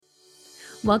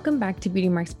Welcome back to Beauty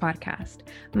Marks Podcast.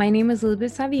 My name is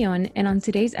Elizabeth Savion, and on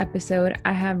today's episode,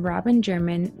 I have Robin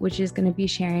German, which is going to be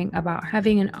sharing about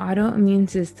having an autoimmune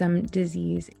system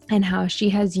disease and how she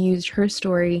has used her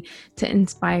story to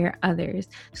inspire others.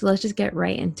 So let's just get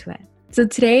right into it. So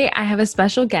today, I have a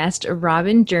special guest,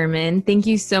 Robin German. Thank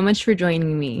you so much for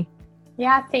joining me.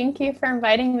 Yeah, thank you for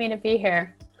inviting me to be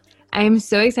here. I am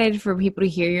so excited for people to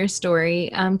hear your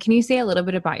story. Can you say a little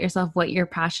bit about yourself, what you're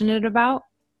passionate about?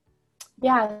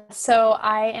 Yeah, so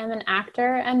I am an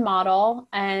actor and model,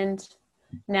 and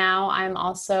now I'm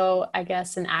also, I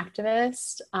guess, an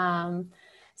activist.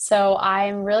 So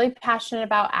I'm really passionate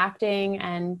about acting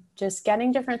and just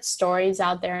getting different stories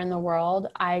out there in the world.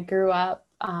 I grew up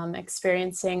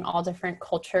experiencing all different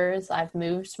cultures. I've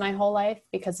moved my whole life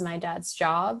because of my dad's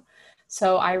job.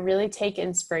 So I really take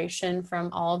inspiration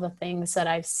from all the things that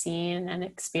I've seen and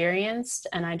experienced.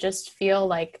 And I just feel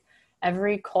like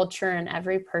every culture and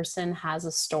every person has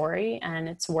a story and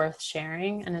it's worth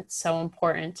sharing. And it's so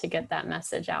important to get that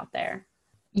message out there.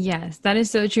 Yes, that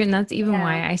is so true. And that's even Yeah.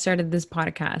 why I started this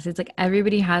podcast. It's like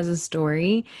everybody has a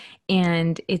story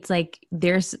and it's like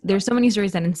there's so many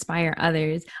stories that inspire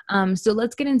others. So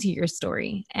let's get into your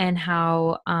story and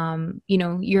how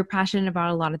you're passionate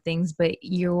about a lot of things, but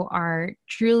you are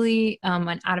truly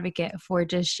an advocate for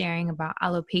just sharing about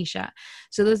alopecia.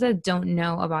 So those that don't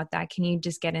know about that, can you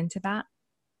just get into that?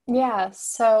 Yeah.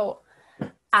 So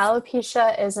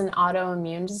alopecia is an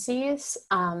autoimmune disease.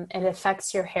 It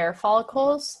affects your hair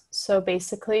follicles. So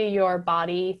basically, your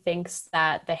body thinks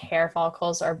that the hair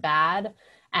follicles are bad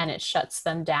and it shuts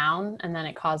them down and then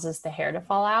it causes the hair to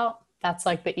fall out. That's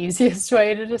like the easiest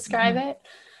way to describe Mhm. it.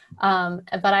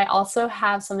 But I also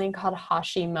have something called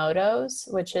Hashimoto's,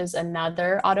 which is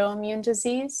another autoimmune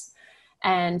disease.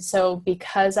 And so,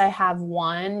 because I have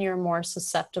one, you're more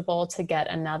susceptible to get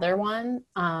another one.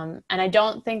 And I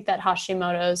don't think that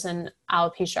Hashimoto's and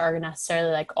alopecia are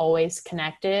necessarily like always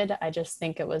connected. I just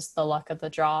think it was the luck of the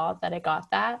draw that I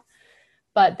got that.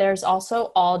 But there's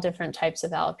also all different types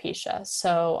of alopecia.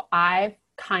 So I've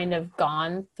kind of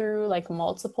gone through like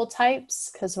multiple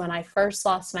types because when I first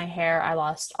lost my hair, I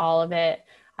lost all of it.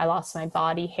 I lost my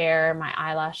body hair, my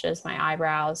eyelashes, my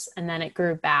eyebrows, and then it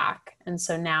grew back. And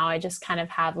so now I just kind of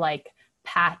have like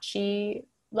patchy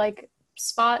like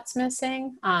spots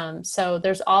missing. So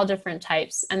there's all different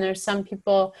types. And there's some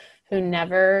people who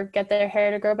never get their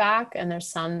hair to grow back, and there's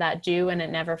some that do and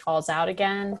it never falls out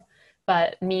again.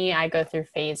 But me, I go through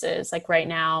phases. Like right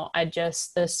now, I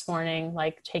just this morning,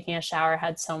 like taking a shower,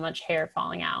 had so much hair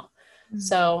falling out.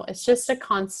 So it's just a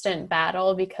constant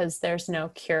battle because there's no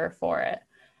cure for it.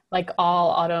 Like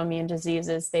all autoimmune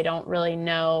diseases, they don't really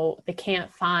know, they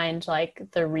can't find like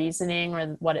the reasoning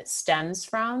or what it stems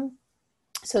from.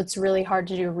 So it's really hard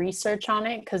to do research on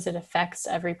it because it affects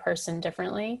every person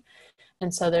differently.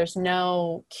 And so there's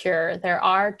no cure. There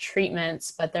are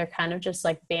treatments, but they're kind of just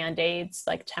like band-aids,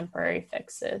 like temporary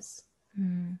fixes.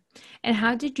 Mm. And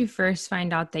how did you first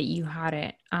find out that you had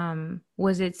it?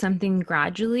 Was it something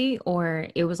gradually or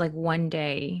it was like one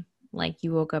day, like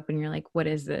you woke up and you're like, what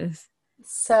is this?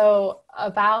 So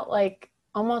about like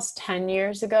almost 10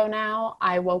 years ago now,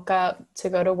 I woke up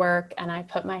to go to work and I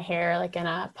put my hair like in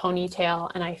a ponytail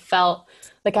and I felt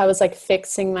like I was like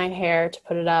fixing my hair to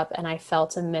put it up and I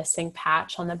felt a missing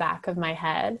patch on the back of my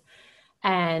head.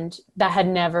 And that had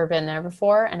never been there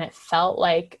before, and it felt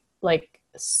like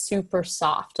super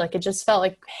soft, like it just felt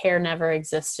like hair never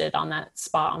existed on that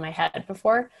spot on my head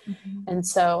before. Mhm. And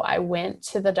so I went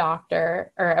to the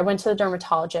doctor, or I went to the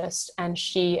dermatologist, and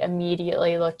she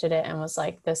immediately looked at it and was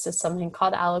like, this is something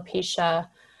called alopecia.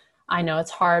 I know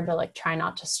it's hard, but like try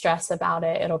not to stress about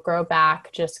it, it'll grow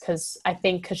back. Just because I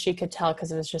think because she could tell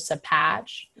because it was just a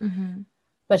patch. Mhm.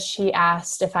 But she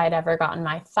asked if I'd ever gotten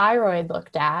my thyroid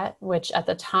looked at, which at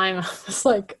the time I was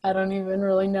like, I don't even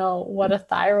really know what a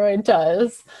thyroid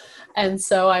does. And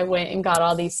so I went and got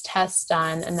all these tests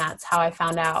done, and that's how I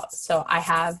found out. So I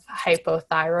have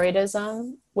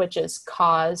hypothyroidism, which is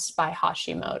caused by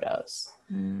Hashimoto's.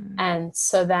 Mm. And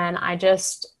so then I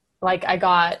just like I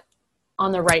got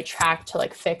on the right track to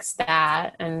like fix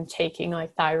that and taking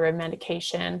like thyroid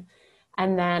medication.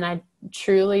 And then I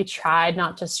truly tried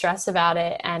not to stress about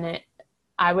it. And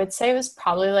I would say it was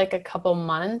probably like a couple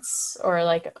months or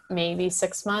like maybe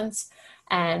 6 months.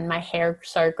 And my hair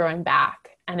started growing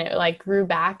back and it like grew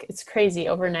back. It's crazy.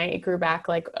 Overnight, it grew back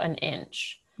like an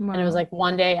inch. And it was Wow. like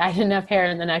one day I didn't have hair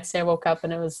and the next day I woke up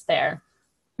and it was there.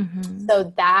 Mhm.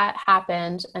 So that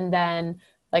happened. And then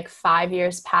like 5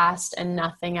 years passed and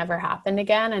nothing ever happened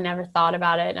again. I never thought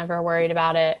about it, never worried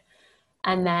about it.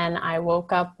 And then I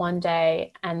woke up one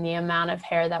day and the amount of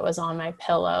hair that was on my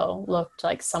pillow looked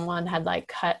like someone had like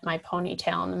cut my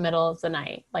ponytail in the middle of the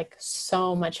night, like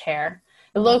so much hair.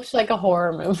 It looked like a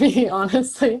horror movie,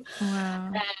 honestly.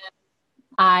 Wow.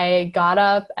 I got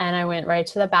up and I went right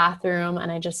to the bathroom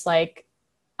and I just like,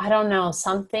 I don't know,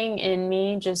 something in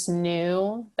me just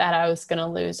knew that I was going to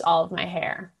lose all of my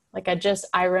hair. Like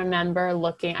I remember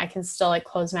looking, I can still like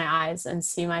close my eyes and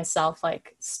see myself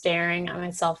like staring at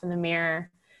myself in the mirror.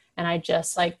 And I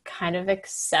just like kind of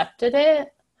accepted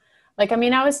it. Like, I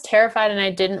mean, I was terrified and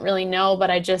I didn't really know, but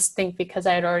I just think because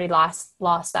I had already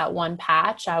lost that one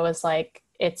patch, I was like,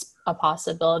 it's a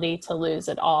possibility to lose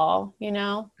it all, you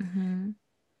know? Mm-hmm.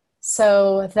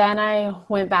 So then I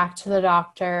went back to the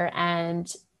doctor,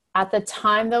 and at the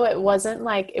time though, it wasn't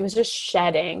like, it was just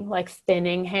shedding, like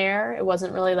thinning hair. It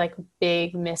wasn't really like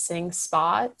big missing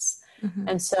spots. Mm-hmm.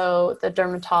 And so the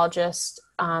dermatologist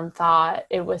thought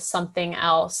it was something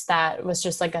else that was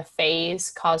just like a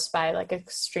phase caused by like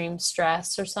extreme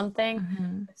stress or something.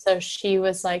 Mm-hmm. So she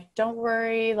was like, don't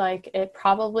worry, like it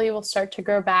probably will start to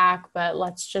grow back, but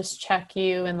let's just check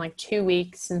you in like 2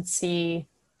 weeks and see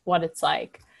what it's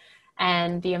like.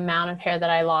 And the amount of hair that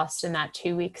I lost in that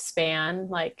 2 week span,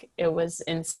 like it was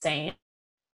insane.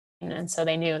 And so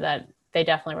they knew that they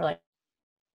definitely were like,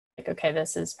 okay,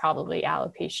 this is probably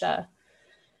alopecia.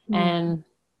 Yeah. And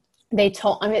they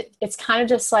told, I mean, it's kind of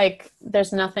just like,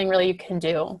 there's nothing really you can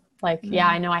do. Like, yeah, Yeah.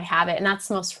 I know I have it. And that's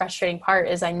the most frustrating part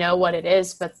is I know what it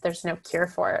is, but there's no cure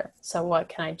for it. So what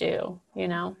can I do? You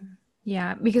know?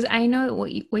 Yeah, because I know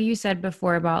what you said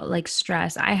before about like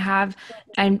stress. I've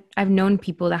known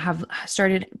people that have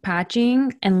started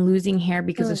patching and losing hair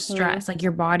because of Mm-hmm. stress. Like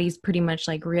your body's pretty much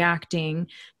like reacting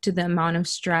to the amount of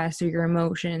stress or your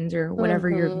emotions or whatever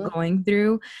you're Mm-hmm. going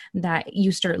through that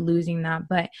you start losing that.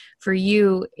 But for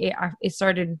you, it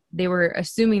started, they were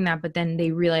assuming that, but then they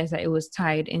realized that it was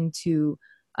tied into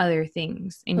other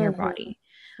things in your Mm-hmm. body.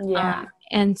 Yeah.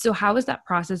 And so how was that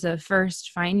process of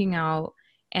first finding out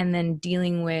and then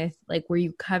dealing with, like, were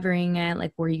you covering it?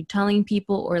 Like, were you telling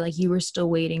people, or like you were still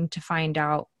waiting to find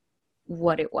out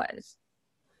what it was?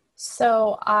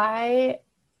 So I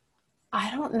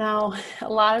don't know. A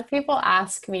lot of people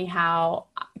ask me how,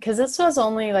 because this was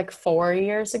only like 4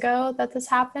 years ago that this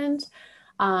happened.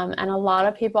 And a lot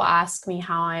of people ask me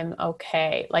how I'm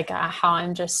okay, like how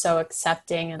I'm just so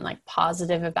accepting and like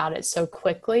positive about it so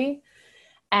quickly.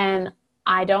 And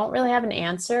I don't really have an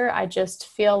answer. I just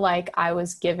feel like I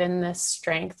was given this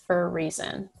strength for a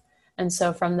reason. And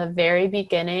so from the very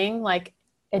beginning, like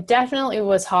it definitely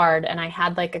was hard. And I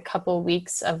had like a couple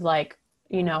weeks of like,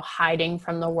 hiding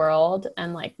from the world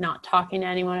and like not talking to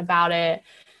anyone about it.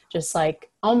 Just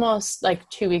like almost like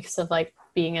 2 weeks of like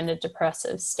being in a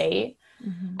depressive state.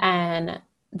 Mm-hmm. And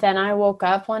then I woke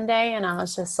up one day and I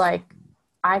was just like,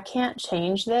 I can't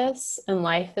change this and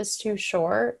life is too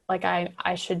short. Like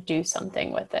I should do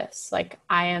something with this. Like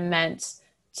I am meant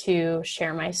to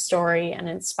share my story and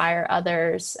inspire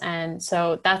others. And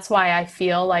so that's why I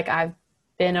feel like I've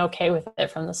been okay with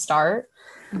it from the start.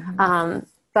 Mm-hmm. Um,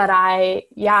 but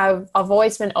I've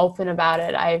always been open about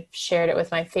it. I've shared it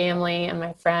with my family and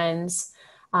my friends.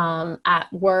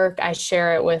 At work, I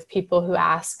share it with people who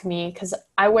ask me because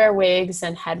I wear wigs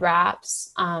and head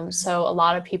wraps. So a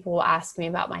lot of people will ask me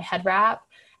about my head wrap.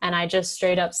 And I just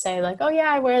straight up say, like, oh,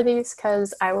 yeah, I wear these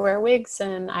because I wear wigs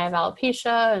and I have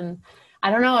alopecia. And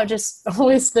I don't know, I've just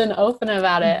always been open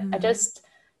about it. I Mm-hmm. just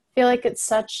feel like it's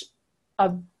such a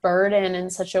burden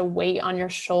and such a weight on your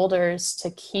shoulders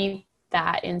to keep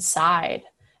that inside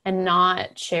and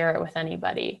not share it with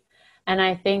anybody. And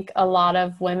I think a lot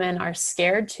of women are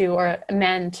scared to, or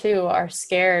men too, are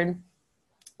scared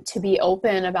to be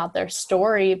open about their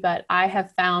story. But I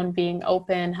have found being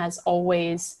open has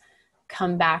always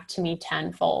come back to me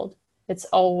tenfold. It's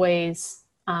always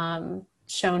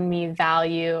shown me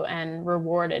value and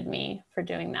rewarded me for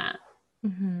doing that.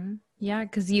 Mm-hmm. Yeah,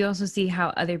 because you also see how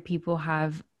other people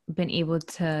have been able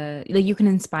to, like, you can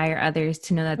inspire others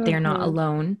to know that they're not Mm-hmm.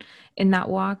 alone in that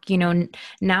walk.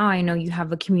 Now I know you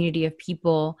have a community of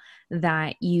people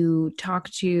that you talk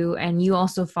to, and you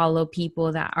also follow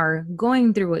people that are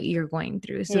going through what you're going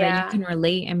through so that you Yeah. can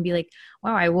relate and be like,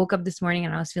 wow, I woke up this morning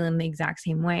and I was feeling the exact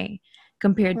same way,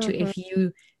 compared to Mm-hmm. if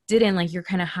you didn't, like, you're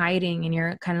kind of hiding and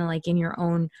you're kind of like in your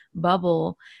own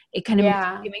bubble. It kind of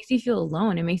Yeah. it makes you feel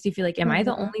alone. It makes you feel like, am I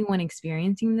the Mm-hmm. only one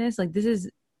experiencing this? Like, this is,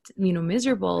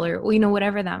 miserable, or,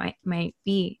 whatever that might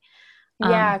be. Um,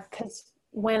 Yeah, because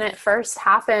when it first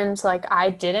happened, like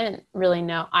I didn't really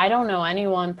know. I don't know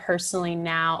anyone personally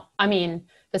now. I mean,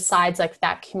 besides like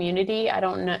that community, I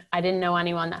don't know. I didn't know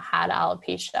anyone that had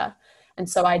alopecia. And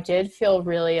so I did feel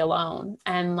really alone.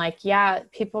 And like, yeah,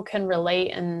 people can relate.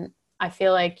 And I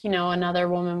feel like, another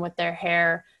woman with their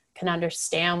hair can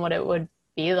understand what it would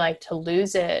be like to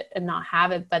lose it and not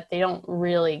have it, but they don't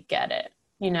really get it,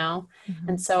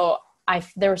 And so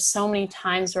there were so many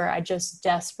times where I just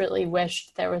desperately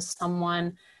wished there was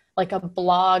someone, like a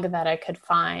blog that I could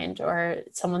find, or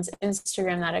someone's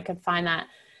Instagram that I could find that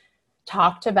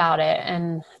talked about it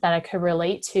and that I could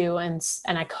relate to, and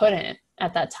I couldn't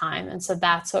at that time. And so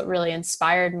that's what really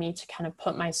inspired me to kind of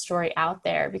put my story out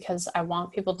there, because I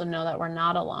want people to know that we're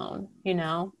not alone,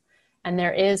 And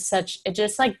there is it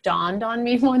just like dawned on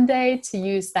me one day to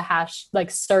use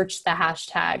search the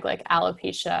hashtag like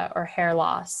alopecia or hair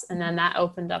loss. And then that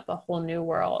opened up a whole new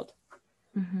world.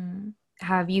 Mm-hmm.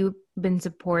 Have you been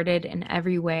supported in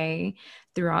every way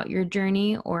throughout your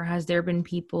journey, or has there been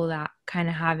people that kind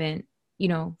of haven't,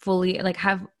 fully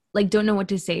don't know what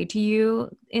to say to you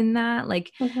in that?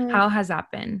 Like, how has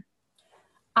that been?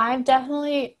 I've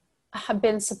definitely have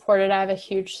been supported. I have a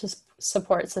huge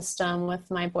support system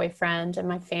with my boyfriend and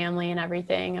my family and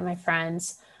everything, and my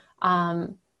friends.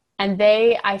 And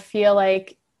I feel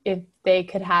like if they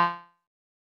could have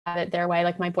it their way,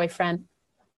 like my boyfriend,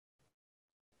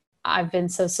 I've been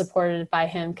so supported by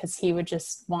him because he would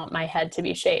just want my head to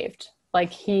be shaved. Like,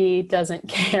 he doesn't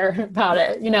care about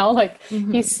it,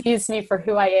 he sees me for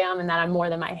who I am and that I'm more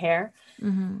than my hair.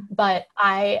 But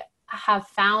I have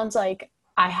found, like,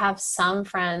 I have some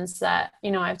friends that,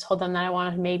 I've told them that I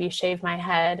want to maybe shave my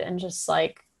head and just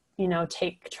like,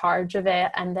 take charge of it.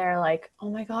 And they're like, oh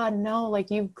my God, no, like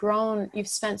you've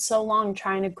spent so long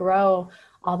trying to grow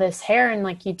all this hair, and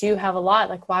like, you do have a lot,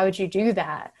 like, why would you do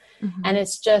that? And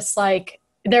it's just like,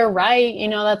 they're right.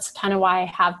 That's kind of why I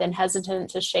have been hesitant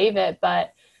to shave it.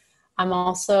 But I'm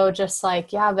also just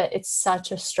like, yeah, but it's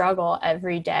such a struggle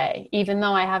every day. Even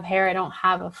though I have hair, I don't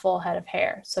have a full head of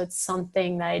hair. So it's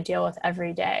something that I deal with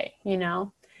every day,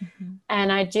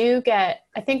 And I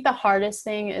think the hardest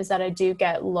thing is that I do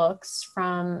get looks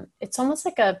from, it's almost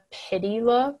like a pity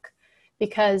look,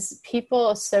 because people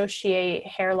associate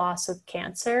hair loss with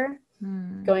cancer,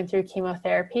 going through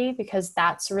chemotherapy, because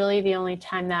that's really the only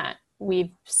time that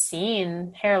we've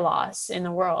seen hair loss in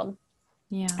the world.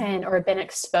 Yeah. Or been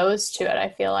exposed to it, I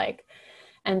feel like.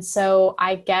 And so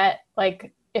I get,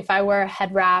 like, if I wear a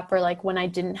head wrap, or like when I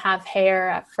didn't have hair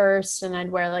at first and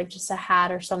I'd wear like just a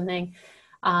hat or something,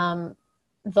 the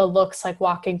looks, like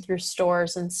walking through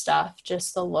stores and stuff,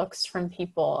 just the looks from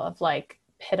people of like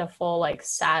pitiful, like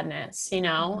sadness, and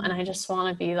I just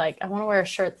want to be like, I want to wear a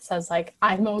shirt that says like,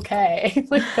 I'm okay.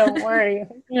 Like, don't worry,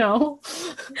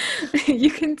 You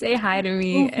can say hi to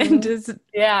me and just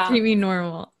treat me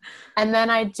normal. And then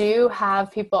I do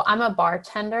have people, I'm a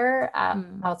bartender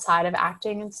outside of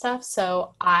acting and stuff.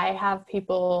 So I have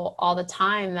people all the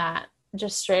time that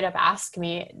just straight up ask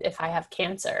me if I have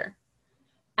cancer.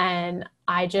 And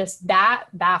that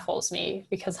baffles me,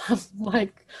 because I'm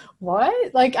like,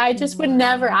 what? Like, I just would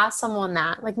never ask someone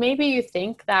that. Like, maybe you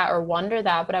think that or wonder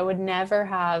that, but I would never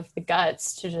have the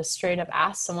guts to just straight up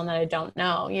ask someone that I don't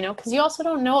know, because you also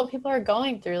don't know what people are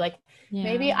going through. Like,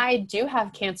 maybe I do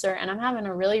have cancer and I'm having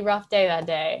a really rough day that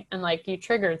day, and like, you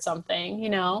triggered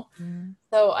something,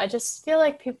 So I just feel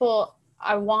like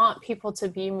I want people to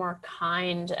be more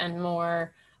kind and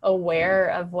more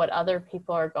aware of what other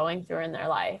people are going through in their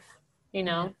life,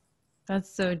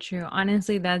 That's so true.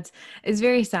 Honestly, it's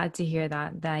very sad to hear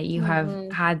that you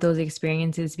have had those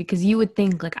experiences, because you would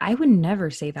think, like, I would never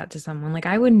say that to someone. Like,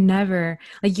 I would never,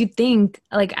 like, you think,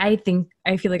 like, I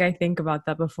feel like I think about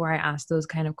that before I ask those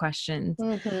kind of questions.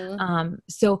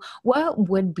 So what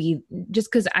would be,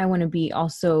 just because I want to be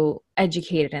also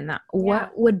educated in that,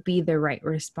 what would be the right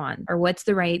response, or what's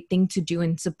the right thing to do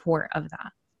in support of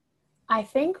that? I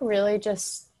think really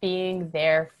just being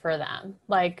there for them.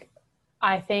 Like,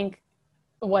 I think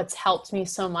what's helped me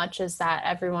so much is that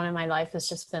everyone in my life has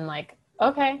just been like,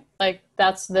 okay, like,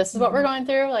 this is what we're going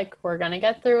through. Like, we're going to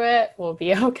get through it. We'll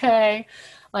be okay.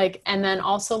 Like, and then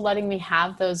also letting me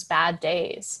have those bad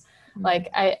days. Like,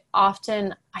 I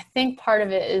think part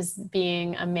of it is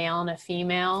being a male and a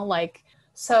female. Like,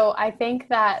 so I think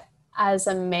that as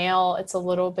a male, it's a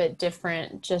little bit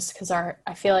different, just because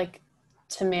I feel like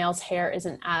to males, hair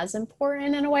isn't as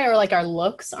important in a way, or like our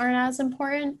looks aren't as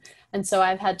important. And so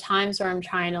I've had times where I'm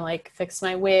trying to like fix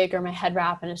my wig or my head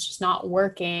wrap, and it's just not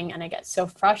working, and I get so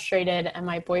frustrated, and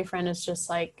my boyfriend is just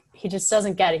like, he just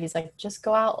doesn't get it. He's like, just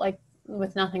go out like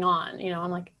with nothing on,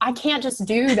 I'm like, I can't just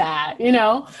do that,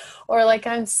 or like,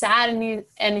 I'm sad,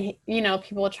 and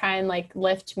people try and like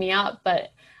lift me up.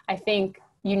 But I think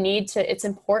you need to, it's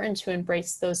important to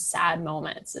embrace those sad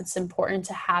moments. It's important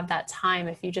to have that time.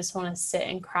 If you just want to sit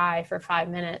and cry for 5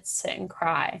 minutes, sit and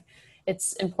cry.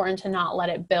 It's important to not let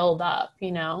it build up,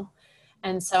 you know?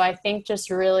 And so I think just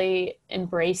really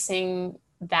embracing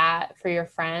that for your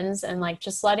friends and like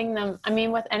just letting them, I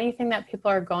mean, with anything that people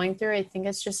are going through, I think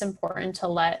it's just important to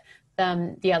let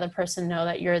them, the other person, know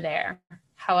that you're there.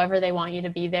 However they want you to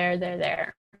be there, they're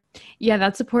there. Yeah,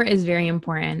 that support is very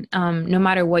important. No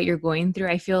matter what you're going through,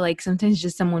 I feel like sometimes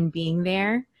just someone being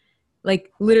there, like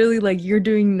literally like you're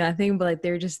doing nothing, but like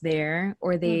they're just there,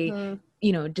 or they,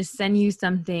 Mm-hmm. just send you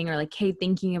something, or like, hey,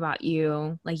 thinking about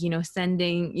you, like,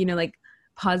 sending, like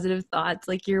positive thoughts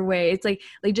like your way. It's like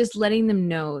just letting them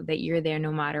know that you're there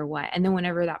no matter what. And then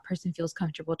whenever that person feels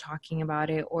comfortable talking about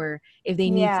it, or if they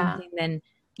need Yeah. something, then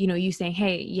you saying,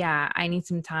 hey, yeah, I need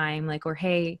some time, like, or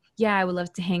hey, yeah, I would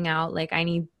love to hang out, like I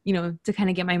need, to kind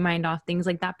of get my mind off things,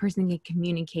 like that person can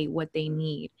communicate what they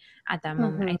need at that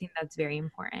moment. Mm-hmm. I think that's very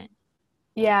important.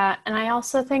 Yeah. And I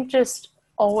also think just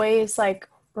always like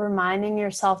reminding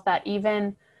yourself that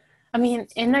even, I mean,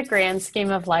 in the grand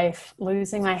scheme of life,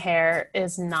 losing my hair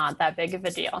is not that big of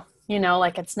a deal.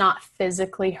 Like it's not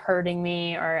physically hurting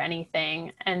me or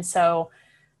anything. And so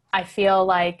I feel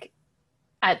like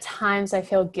at times I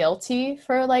feel guilty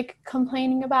for like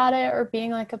complaining about it or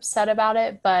being like upset about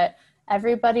it, but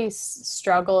everybody's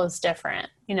struggle is different,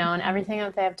 and everything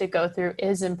that they have to go through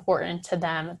is important to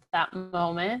them at that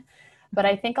moment. But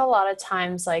I think a lot of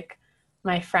times, like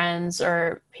my friends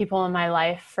or people in my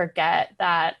life forget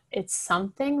that it's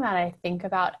something that I think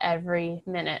about every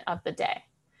minute of the day.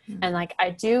 And like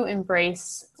I do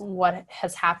embrace what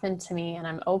has happened to me and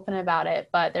I'm open about it,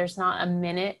 but there's not a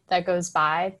minute that goes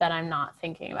by that I'm not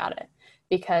thinking about it,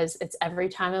 because it's every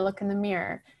time I look in the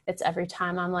mirror. It's every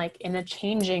time I'm like in a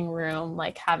changing room,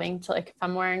 like having to, like if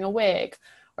I'm wearing a wig,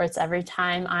 or it's every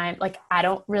time I'm like, I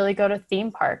don't really go to theme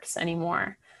parks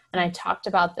anymore. And I talked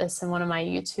about this in one of my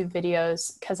YouTube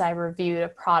videos because I reviewed a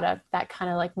product that kind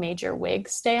of like made your wig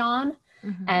stay on.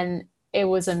 Mm-hmm. And it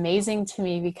was amazing to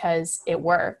me because it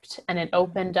worked and it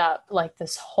opened up like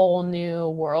this whole new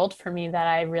world for me that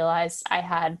I realized I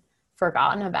had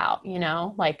forgotten about,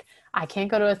 like I can't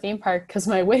go to a theme park because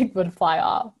my wig would fly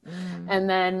off. Mm-hmm. And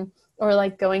then, or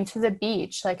like going to the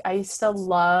beach, like I used to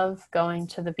love going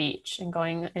to the beach and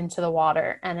going into the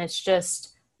water. And it's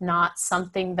just not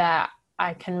something that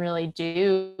I can really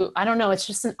do. I don't know. It's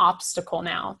just an obstacle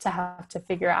now to have to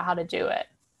figure out how to do it.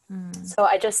 Mm-hmm. So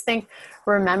I just think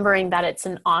remembering that it's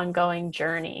an ongoing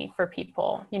journey for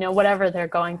people, whatever they're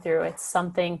going through, it's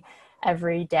something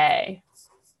every day,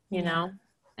 you Yeah. know?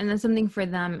 And then something for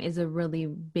them is a really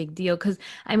big deal. Cause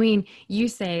I mean, you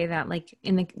say that like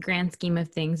in the grand scheme of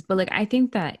things, but like I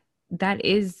think that that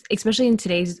is, especially in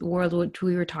today's world, which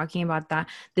we were talking about, that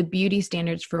the beauty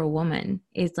standards for a woman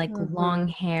is like long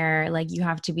Mm-hmm. hair, like you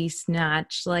have to be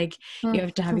snatched, like you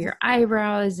have to have Mm-hmm. your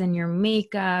eyebrows and your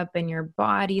makeup and your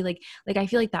body. Like I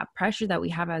feel like that pressure that we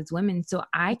have as women. So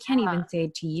I can't even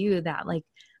say to you that like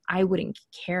I wouldn't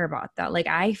care about that. Like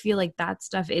I feel like that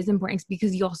stuff is important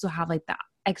because you also have like that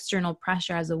external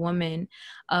pressure as a woman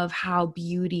of how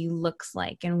beauty looks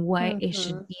like and what it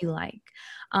should Mm-hmm. be like.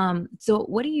 So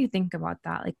what do you think about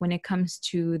that? Like when it comes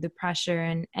to the pressure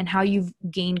and how you've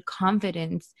gained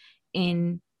confidence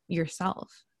in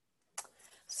yourself?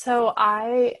 So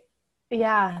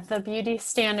yeah, the beauty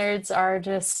standards are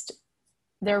just,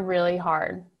 they're really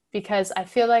hard because I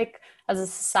feel like as a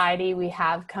society we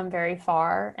have come very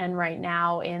far, and right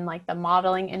now in like the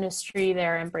modeling industry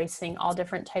they're embracing all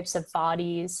different types of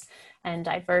bodies and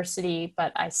diversity,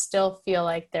 but I still feel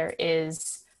like there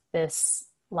is this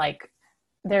like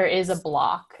there is a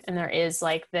block and there is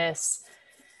like this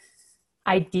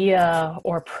idea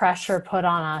or pressure put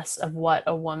on us of what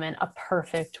a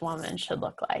perfect woman should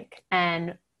look like.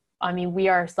 And I mean, we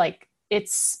are like,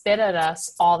 it's spit at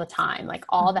us all the time. Like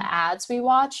all the Mhm. ads we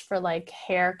watch for like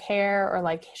hair care or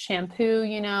like shampoo,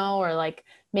 or like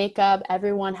makeup,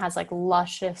 everyone has like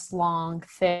luscious, long,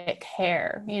 thick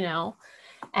hair,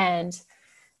 and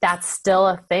that's still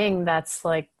a thing that's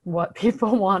like what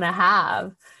people want to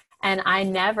have. And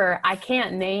I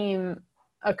can't name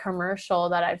a commercial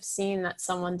that I've seen that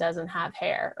someone doesn't have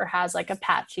hair or has like a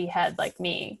patchy head like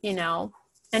me.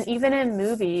 And even in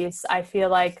movies, I feel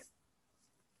like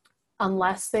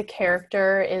unless the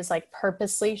character is like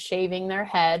purposely shaving their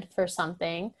head for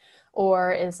something,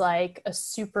 or is like a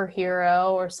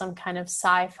superhero or some kind of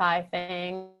sci-fi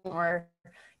thing, or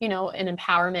an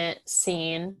empowerment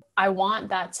scene, I want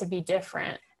that to be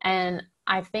different. And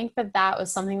I think that that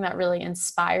was something that really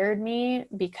inspired me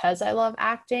because I love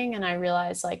acting, and I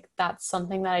realized like that's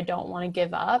something that I don't want to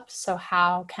give up. So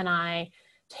how can I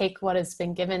take what has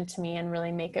been given to me and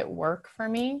really make it work for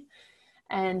me.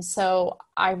 And so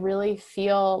I really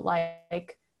feel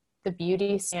like the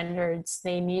beauty standards,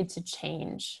 they need to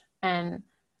change. And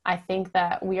I think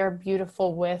that we are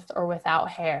beautiful with or without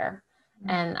hair.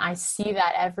 And I see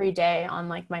that every day on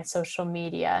like my social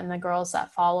media and the girls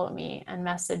that follow me and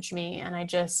message me. And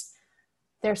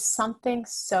there's something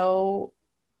so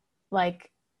like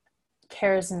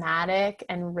charismatic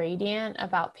and radiant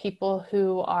about people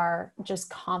who are just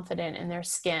confident in their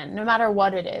skin, no matter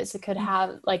what it is. It could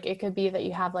be that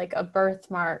you have like a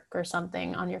birthmark or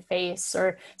something on your face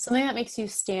or something that makes you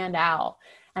stand out.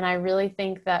 And I really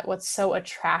think that what's so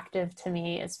attractive to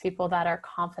me is people that are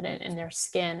confident in their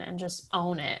skin and just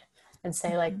own it and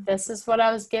say like, this is what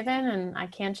I was given and I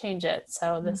can't change it.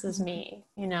 So this is me,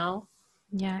 you know?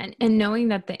 Yeah. And knowing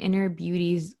that the inner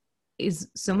beauties is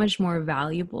so much more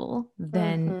valuable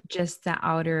than just the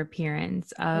outer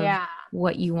appearance of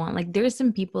what you want. Like there's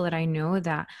some people that I know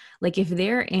that like if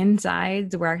their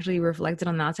insides were actually reflected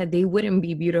on the outside, they wouldn't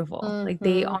be beautiful. Like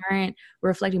they aren't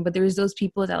reflecting, but there's those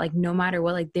people that like no matter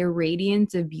what, like their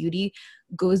radiance of beauty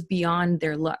goes beyond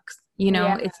their looks. You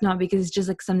know, it's not because it's just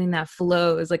like something that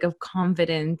flows like of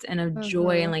confidence and of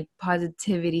joy and like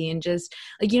positivity and just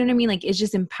like, you know what I mean? Like it's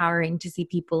just empowering to see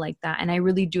people like that. And I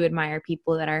really do admire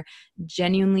people that are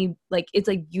genuinely like, it's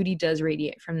like beauty does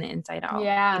radiate from the inside out,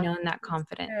 you know, and that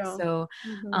confidence. So,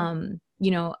 you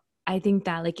know, I think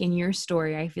that like in your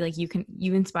story, I feel like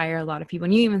you inspire a lot of people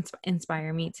and you even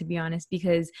inspire me, to be honest,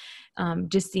 because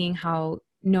just seeing how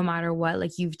no matter what,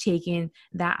 like you've taken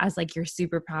that as like your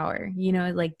superpower, you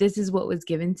know, like this is what was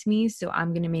given to me. So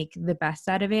I'm going to make the best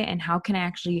out of it. And how can I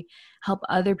actually help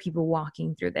other people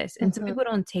walking through this? And some people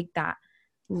don't take that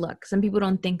look. Some people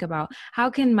don't think about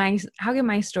how can my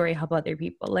story help other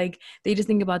people? Like they just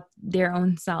think about their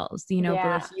own selves, you know,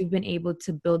 but like you've been able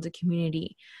to build a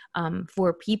community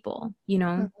for people, you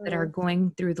know, that are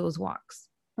going through those walks.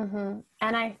 And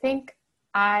I think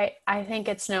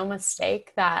it's no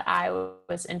mistake that I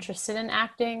was interested in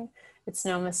acting. It's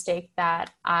no mistake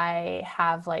that I'm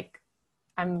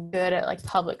good at like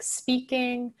public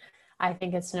speaking. I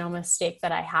think it's no mistake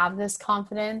that I have this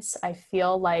confidence. I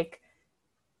feel like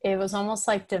it was almost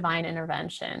like divine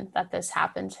intervention that this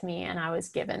happened to me and I was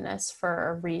given this for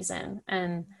a reason.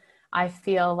 And I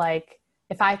feel like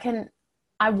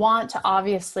I want to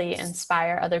obviously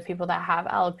inspire other people that have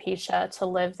alopecia to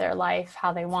live their life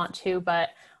how they want to, but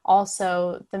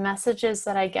also the messages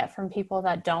that I get from people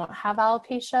that don't have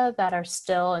alopecia that are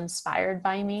still inspired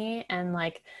by me and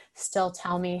like still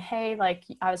tell me, hey, like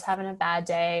I was having a bad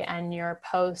day and your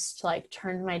post like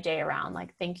turned my day around.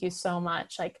 Like, thank you so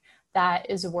much. Like that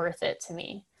is worth it to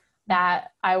me.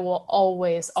 That I will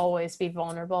always, always be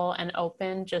vulnerable and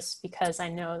open just because I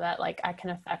know that like I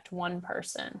can affect one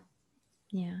person.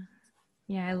 Yeah.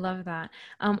 Yeah, I love that.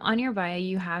 On your bio,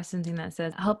 you have something that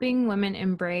says helping women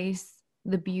embrace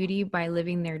the beauty by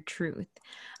living their truth.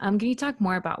 Can you talk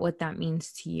more about what that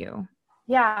means to you?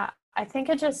 Yeah, I think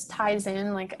it just ties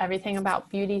in like everything about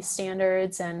beauty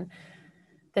standards and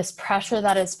this pressure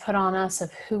that is put on us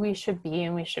of who we should be,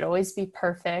 and we should always be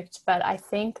perfect. But I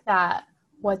think that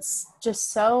what's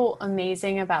just so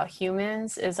amazing about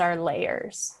humans is our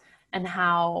layers and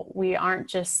how we aren't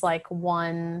just like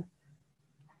one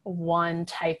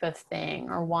type of thing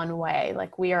or one way.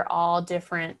 Like we are all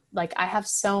different. Like I have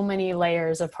so many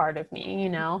layers a part of me, you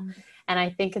know? And I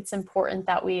think it's important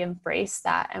that we embrace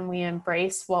that and we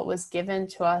embrace what was given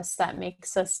to us that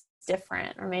makes us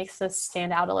different or makes us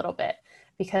stand out a little bit.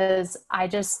 Because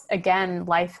again,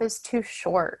 life is too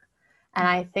short. And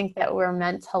I think that we're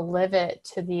meant to live it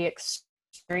to the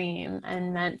extreme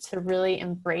and meant to really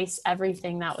embrace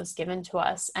everything that was given to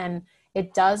us. And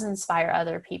it does inspire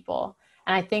other people.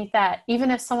 And I think that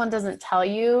even if someone doesn't tell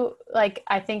you, like,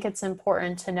 I think it's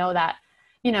important to know that,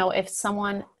 you know, if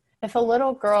a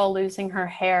little girl losing her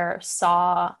hair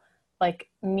saw like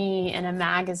me in a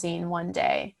magazine one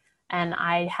day and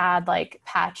I had like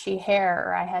patchy hair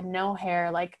or I had no hair,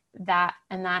 like that,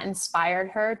 and that inspired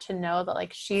her to know that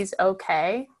like she's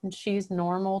okay and she's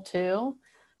normal too,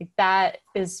 like that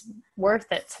is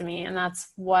worth it to me. And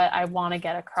that's what I want to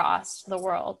get across to the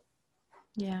world.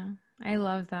 Yeah, I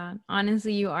love that.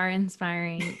 Honestly, you are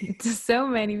inspiring to so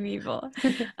many people.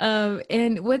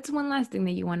 And what's one last thing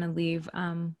that you want to leave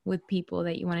with people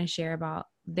that you want to share about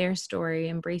their story,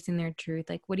 embracing their truth?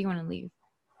 Like, what do you want to leave?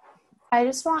 I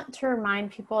just want to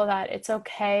remind people that it's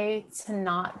okay to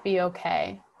not be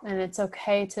okay, and it's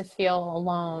okay to feel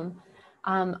alone.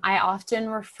 I often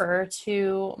refer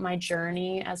to my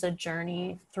journey as a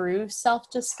journey through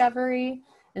self-discovery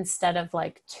instead of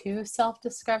like to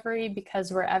self-discovery,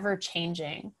 because we're ever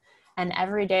changing. and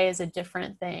every day is a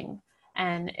different thing.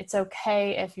 And it's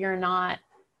okay if you're not,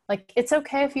 like, it's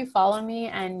okay if you follow me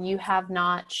and you have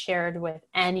not shared with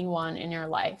anyone in your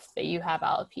life that you have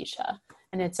alopecia.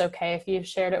 And it's okay if you've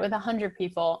shared it with 100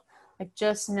 people. Like,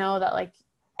 just know that like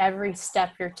every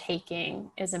step you're taking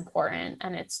is important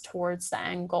and it's towards the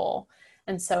end goal.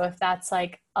 And so if that's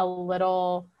like a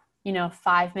little,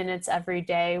 5 minutes every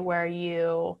day where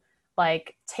you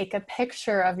like take a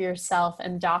picture of yourself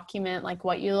and document like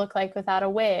what you look like without a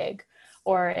wig,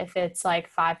 or if it's like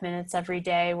 5 minutes every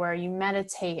day where you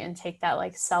meditate and take that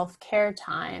like self-care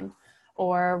time,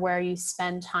 or where you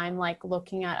spend time like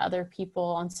looking at other people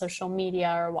on social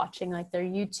media or watching like their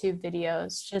YouTube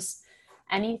videos, just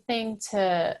anything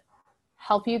to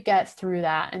help you get through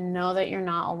that and know that you're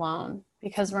not alone,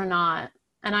 because we're not.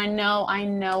 And I know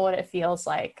what it feels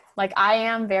like. Like, I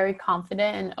am very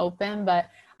confident and open, but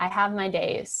I have my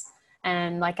days.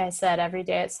 And like I said, every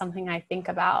day it's something I think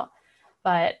about,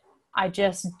 but I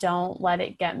just don't let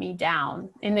it get me down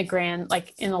in the grand,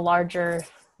 like in the larger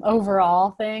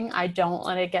overall thing. I don't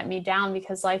let it get me down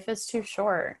because life is too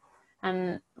short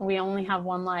and we only have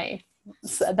one life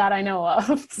that I know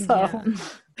of. So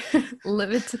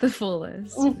live it to the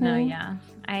fullest. Mm-hmm. No, yeah.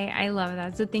 I love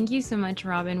that. So thank you so much,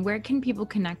 Robin. Where can people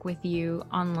connect with you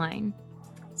online?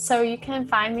 So you can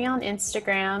find me on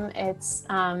Instagram. It's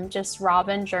just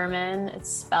Robin German. It's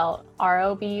spelled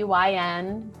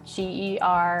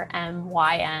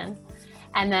ROBYNGERMYN.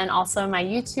 And then also my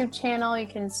YouTube channel, you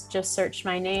can just search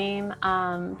my name.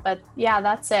 But yeah,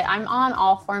 that's it. I'm on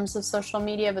all forms of social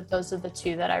media, but those are the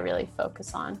two that I really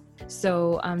focus on.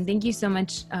 So thank you so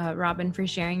much, Robin, for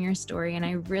sharing your story. And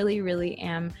I really, really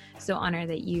am so honored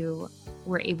that you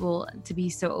were able to be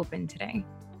so open today.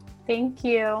 Thank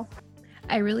you.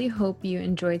 I really hope you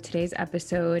enjoyed today's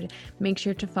episode. Make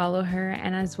sure to follow her,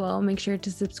 and as well, make sure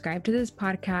to subscribe to this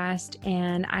podcast,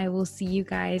 and I will see you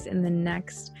guys in the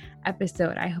next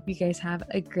episode. I hope you guys have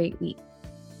a great week.